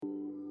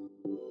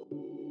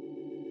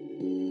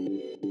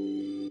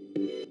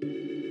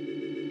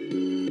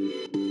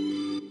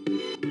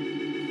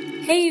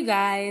Hey you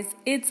guys,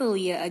 it's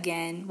Aaliyah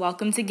again.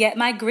 Welcome to Get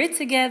My Grit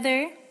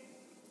Together.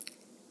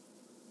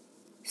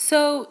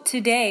 So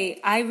today,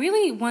 I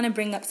really want to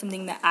bring up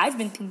something that I've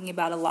been thinking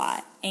about a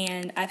lot,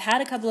 and I've had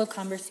a couple of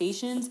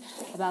conversations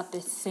about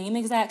this same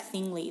exact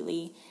thing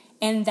lately,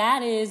 and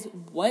that is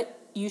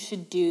what you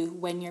should do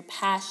when your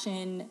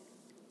passion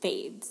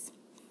fades.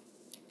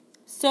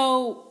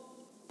 So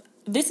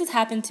this has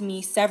happened to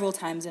me several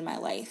times in my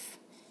life.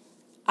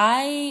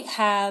 I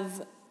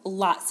have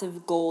lots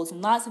of goals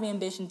and lots of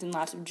ambitions and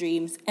lots of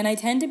dreams, and I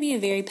tend to be a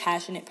very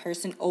passionate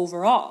person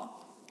overall.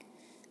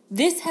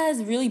 This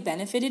has really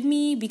benefited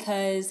me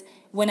because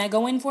when I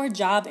go in for a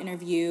job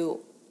interview,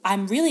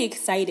 I'm really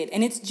excited,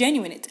 and it's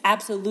genuine. It's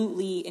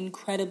absolutely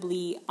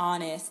incredibly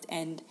honest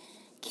and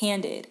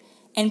candid,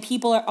 and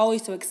people are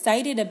always so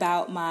excited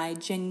about my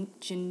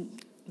genuity,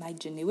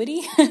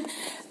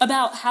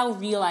 about how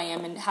real I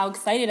am and how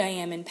excited I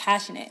am and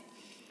passionate.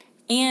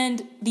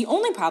 And the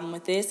only problem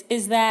with this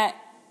is that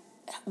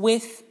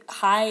with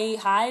high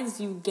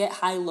highs, you get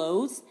high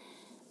lows,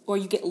 or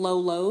you get low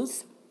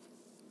lows.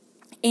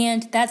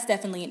 And that's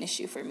definitely an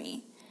issue for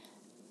me.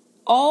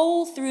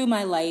 All through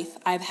my life,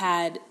 I've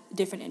had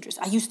different interests.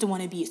 I used to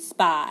want to be a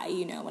spy,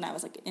 when I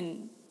was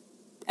in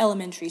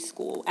elementary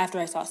school after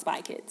I saw Spy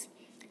Kids.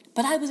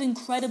 But I was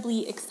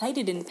incredibly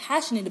excited and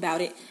passionate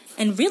about it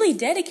and really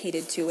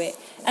dedicated to it.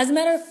 As a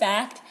matter of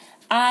fact,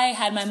 I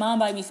had my mom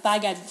buy me spy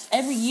gadgets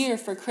every year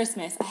for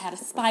Christmas. I had a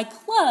spy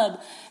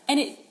club,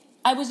 and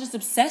I was just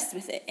obsessed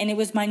with it. And it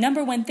was my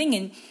number one thing.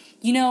 And,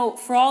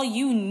 for all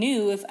you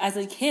knew, if as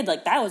a kid,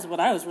 that was what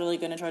I was really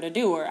going to try to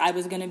do, or I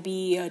was going to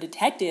be a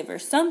detective or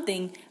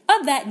something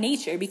of that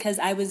nature because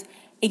I was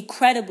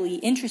incredibly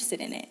interested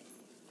in it.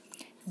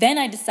 Then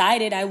I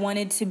decided I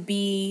wanted to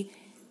be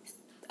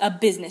a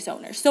business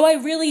owner. So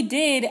I really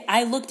did.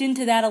 I looked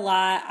into that a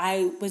lot.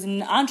 I was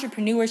in an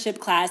entrepreneurship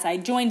class. I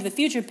joined the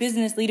Future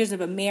Business Leaders of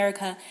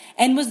America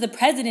and was the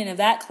president of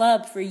that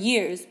club for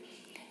years.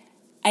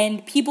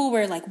 And people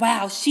were like,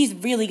 wow, she's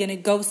really going to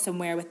go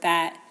somewhere with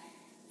that.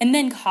 And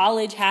then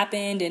college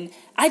happened, and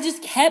I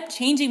just kept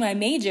changing my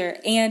major.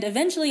 And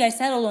eventually I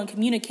settled on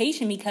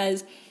communication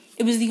because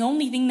it was the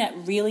only thing that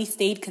really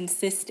stayed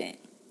consistent.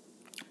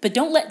 But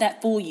don't let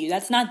that fool you.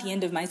 That's not the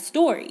end of my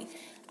story.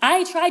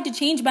 I tried to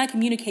change my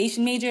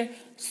communication major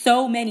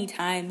so many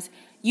times.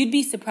 You'd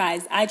be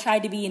surprised. I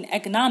tried to be an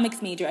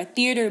economics major, a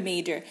theater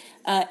major,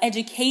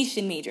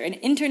 education major, an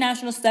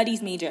international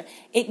studies major.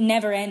 It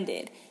never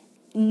ended.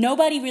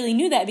 Nobody really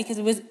knew that because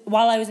it was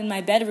while I was in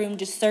my bedroom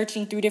just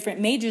searching through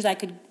different majors I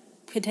could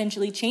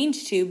potentially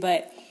change to.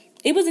 But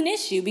it was an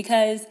issue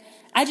because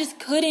I just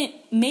couldn't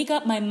make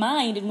up my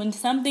mind. And when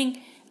something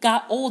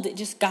got old, it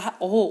just got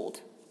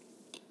old.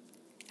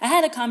 I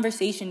had a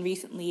conversation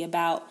recently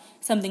about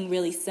something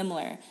really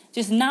similar.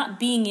 Just not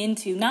being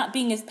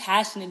as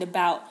passionate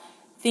about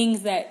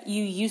things that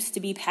you used to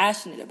be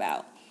passionate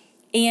about.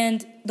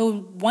 And the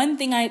one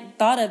thing I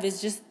thought of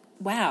is just,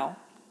 wow,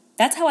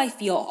 that's how I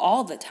feel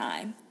all the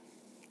time.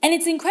 And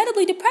it's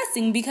incredibly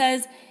depressing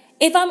because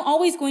if I'm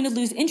always going to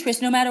lose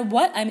interest, no matter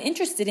what I'm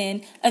interested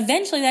in,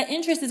 eventually that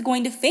interest is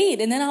going to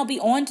fade and then I'll be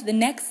on to the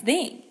next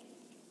thing.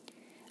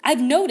 I've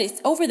noticed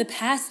over the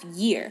past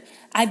year,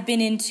 I've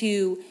been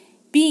into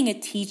being a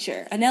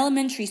teacher, an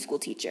elementary school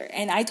teacher,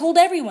 and I told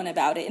everyone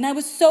about it, and I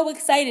was so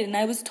excited, and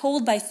I was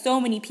told by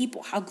so many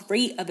people how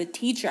great of a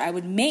teacher I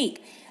would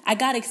make. I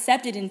got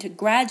accepted into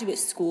graduate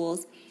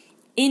schools,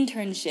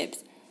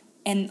 internships,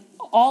 and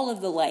all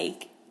of the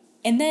like,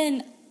 and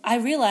then I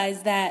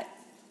realized that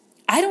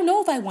I don't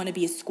know if I want to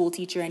be a school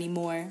teacher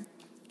anymore.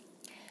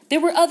 There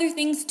were other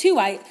things too.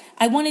 I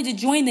wanted to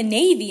join the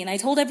Navy, and I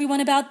told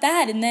everyone about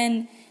that, and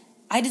then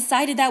I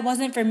decided that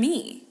wasn't for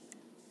me.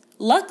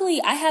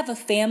 Luckily, I have a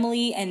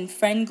family and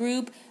friend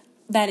group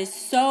that is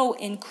so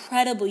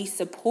incredibly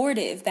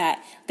supportive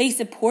that they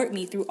support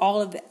me through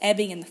all of the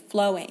ebbing and the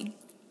flowing.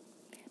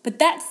 But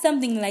that's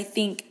something that I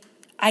think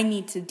I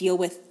need to deal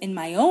with in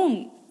my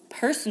own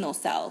personal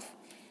self.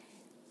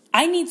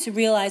 I need to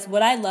realize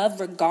what I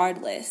love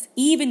regardless,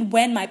 even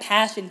when my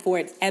passion for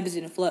it ebbs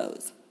and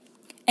flows.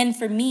 And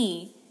for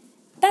me,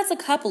 that's a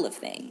couple of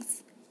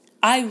things.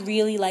 I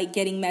really like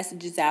getting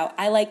messages out.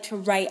 I like to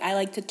write. I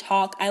like to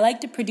talk. I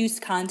like to produce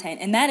content.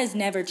 And that has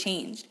never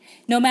changed.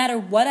 No matter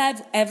what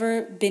I've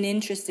ever been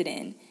interested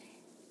in,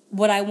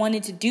 what I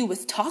wanted to do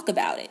was talk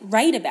about it,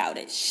 write about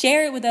it,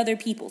 share it with other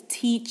people,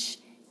 teach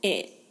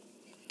it.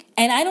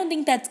 And I don't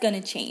think that's going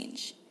to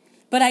change.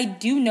 But I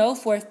do know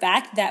for a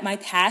fact that my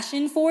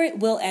passion for it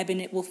will ebb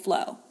and it will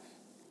flow.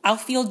 I'll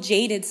feel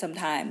jaded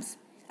sometimes.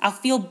 I'll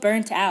feel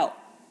burnt out.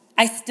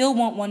 I still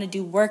won't want to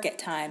do work at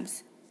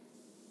times.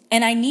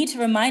 And I need to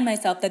remind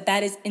myself that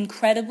that is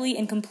incredibly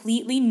and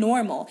completely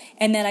normal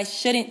and that I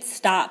shouldn't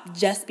stop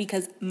just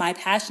because my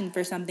passion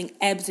for something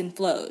ebbs and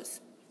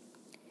flows.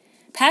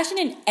 Passion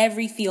in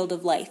every field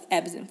of life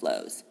ebbs and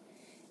flows.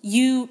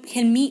 You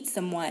can meet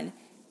someone,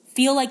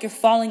 feel like you're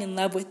falling in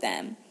love with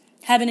them,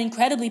 have an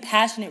incredibly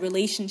passionate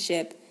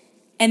relationship,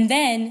 and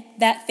then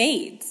that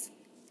fades.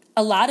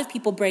 A lot of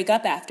people break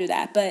up after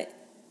that, but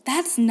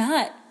that's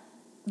not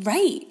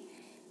right.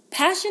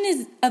 Passion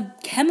is a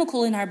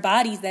chemical in our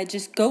bodies that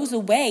just goes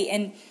away.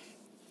 And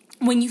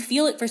when you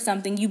feel it for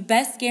something, you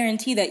best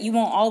guarantee that you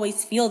won't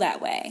always feel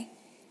that way.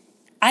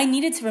 I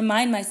needed to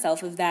remind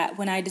myself of that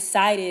when I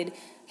decided,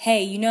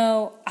 hey,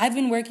 I've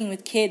been working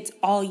with kids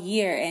all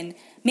year and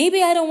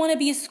maybe I don't want to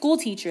be a school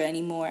teacher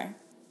anymore.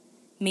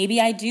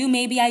 Maybe I do,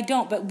 maybe I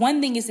don't. But one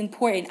thing is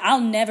important.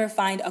 I'll never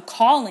find a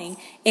calling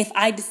if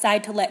I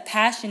decide to let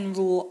passion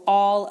rule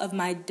all of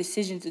my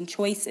decisions and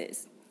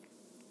choices.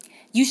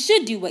 You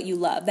should do what you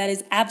love. That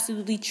is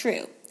absolutely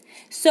true.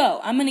 So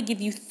I'm going to give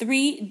you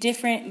 3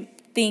 different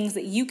things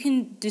that you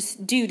can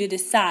do to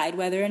decide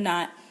whether or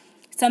not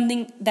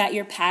something that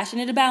you're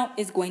passionate about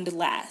is going to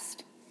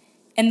last.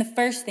 And the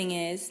first thing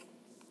is,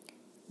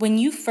 when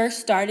you first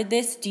started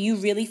this, do you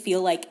really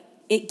feel like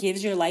it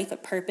gives your life a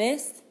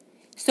purpose?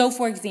 So,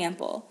 for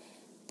example,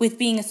 with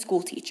being a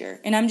school teacher,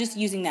 and I'm just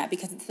using that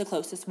because it's the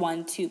closest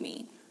one to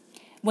me.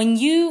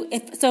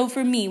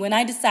 For me, when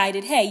I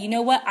decided, hey, you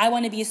know what, I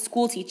want to be a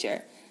school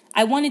teacher,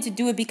 I wanted to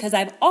do it because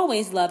I've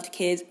always loved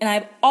kids and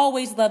I've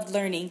always loved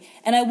learning,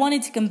 and I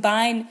wanted to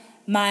combine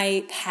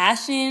my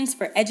passions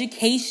for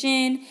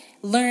education,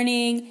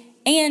 learning,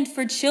 and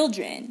for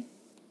children.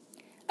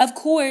 Of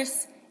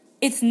course,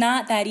 it's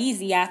not that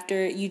easy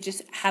after you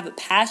just have a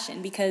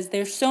passion because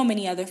there's so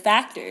many other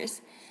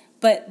factors,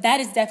 but that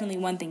is definitely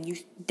one thing you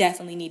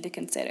definitely need to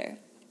consider.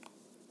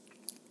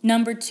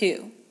 Number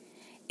 2,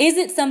 is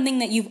it something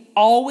that you've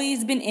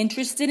always been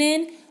interested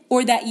in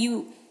or that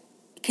you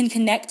can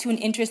connect to an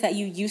interest that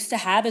you used to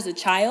have as a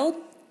child?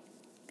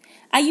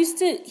 I used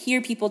to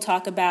hear people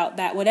talk about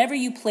that whatever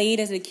you played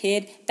as a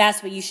kid,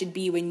 that's what you should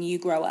be when you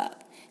grow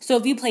up. So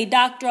if you played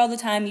doctor all the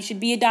time, you should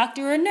be a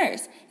doctor or a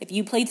nurse. If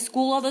you played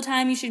school all the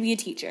time, you should be a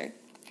teacher.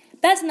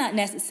 That's not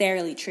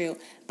necessarily true,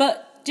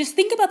 but just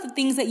think about the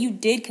things that you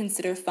did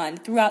consider fun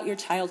throughout your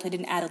childhood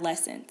and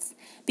adolescence,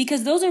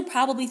 because those are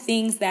probably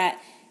things that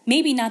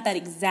maybe not that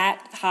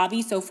exact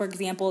hobby. So for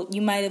example,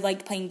 you might have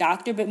liked playing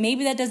doctor, but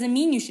maybe that doesn't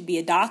mean you should be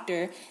a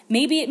doctor.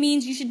 Maybe it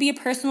means you should be a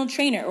personal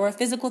trainer or a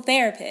physical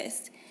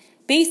therapist.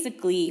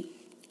 Basically,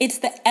 it's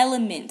the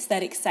elements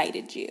that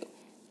excited you.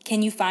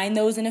 Can you find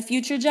those in a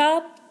future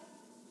job?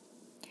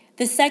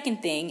 The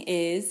second thing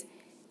is,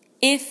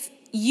 if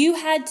you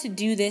had to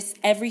do this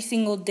every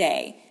single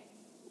day,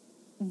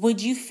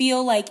 would you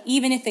feel like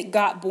even if it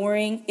got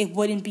boring, it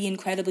wouldn't be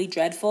incredibly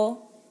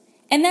dreadful?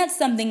 And that's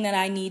something that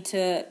I need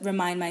to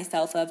remind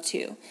myself of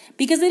too.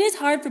 Because it is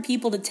hard for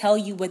people to tell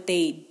you what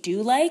they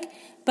do like,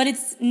 but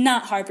it's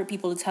not hard for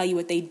people to tell you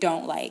what they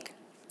don't like.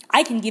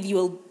 I can give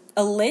you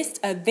a list,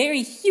 a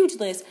very huge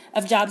list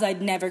of jobs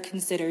I'd never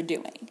consider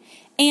doing.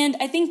 And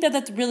I think that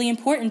that's really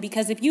important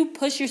because if you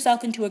push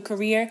yourself into a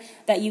career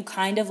that you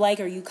kind of like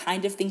or you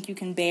kind of think you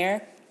can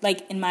bear,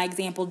 like in my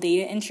example,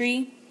 data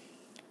entry,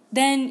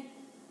 then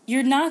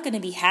you're not going to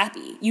be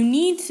happy. You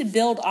need to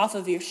build off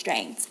of your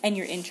strengths and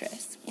your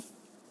interests.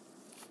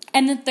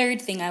 And the third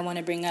thing I want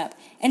to bring up,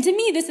 and to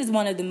me this is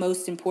one of the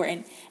most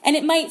important, and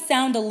it might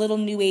sound a little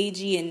new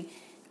agey and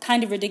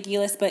kind of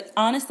ridiculous, but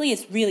honestly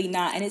it's really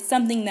not. And it's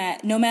something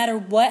that no matter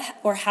what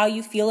or how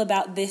you feel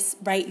about this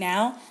right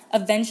now,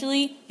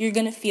 eventually you're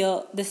going to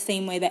feel the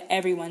same way that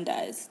everyone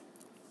does.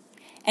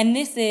 And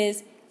this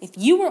is, if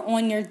you were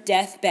on your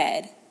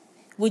deathbed,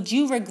 would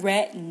you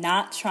regret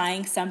not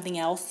trying something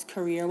else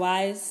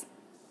career-wise?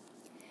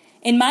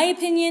 In my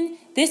opinion,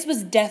 this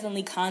was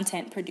definitely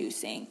content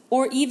producing,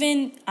 or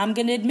even, I'm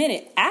going to admit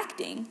it,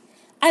 acting.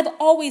 I've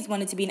always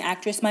wanted to be an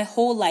actress my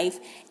whole life,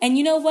 and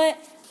you know what?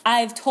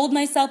 I've told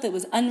myself it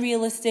was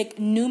unrealistic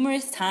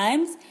numerous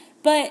times,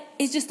 but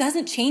it just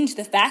doesn't change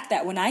the fact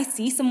that when I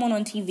see someone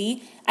on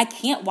TV, I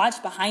can't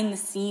watch behind the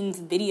scenes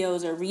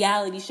videos or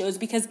reality shows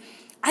because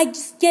I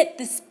just get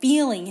this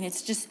feeling, and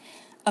it's just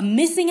a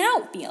missing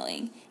out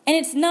feeling. And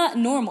it's not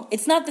normal.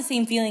 It's not the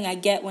same feeling I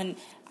get when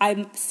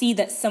I see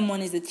that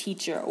someone is a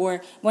teacher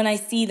or when I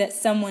see that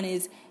someone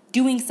is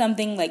doing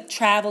something like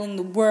traveling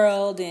the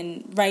world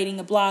and writing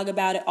a blog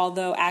about it,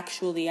 although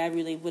actually I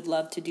really would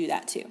love to do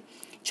that too.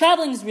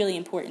 Traveling is really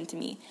important to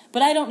me,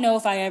 but I don't know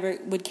if I ever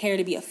would care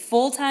to be a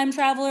full-time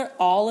traveler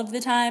all of the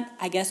time.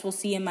 I guess we'll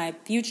see in my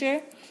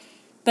future.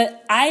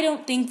 But I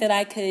don't think that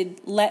I could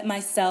let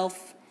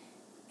myself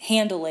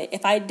handle it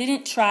if I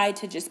didn't try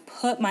to just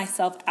put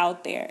myself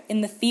out there in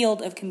the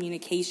field of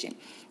communication,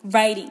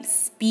 writing,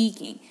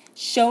 speaking,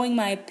 showing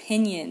my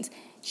opinions,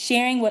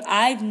 sharing what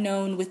I've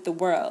known with the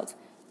world.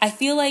 I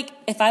feel like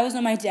if I was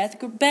on my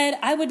deathbed,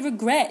 I would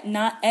regret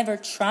not ever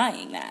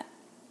trying that.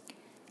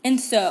 And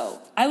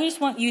so I just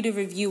want you to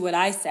review what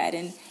I said.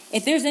 And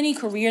if there's any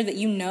career that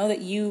you know that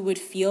you would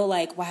feel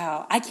like,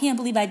 wow, I can't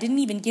believe I didn't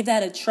even give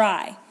that a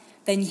try,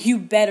 then you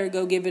better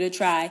go give it a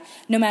try,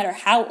 no matter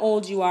how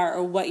old you are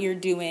or what you're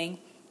doing.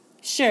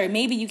 Sure,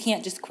 maybe you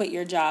can't just quit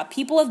your job.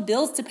 People have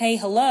bills to pay,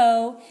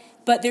 hello,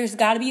 but there's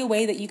got to be a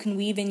way that you can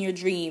weave in your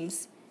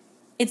dreams.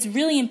 It's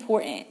really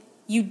important.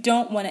 You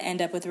don't want to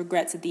end up with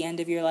regrets at the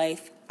end of your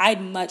life.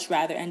 I'd much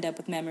rather end up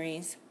with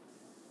memories.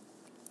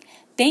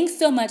 Thanks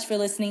so much for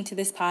listening to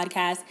this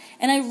podcast,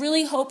 and I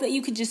really hope that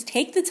you could just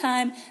take the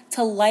time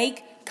to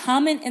like,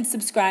 comment, and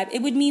subscribe.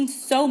 It would mean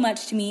so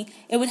much to me.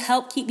 It would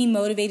help keep me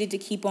motivated to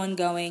keep on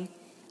going.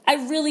 I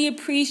really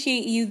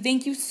appreciate you.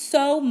 Thank you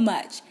so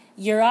much.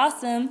 You're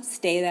awesome.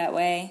 Stay that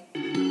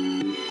way.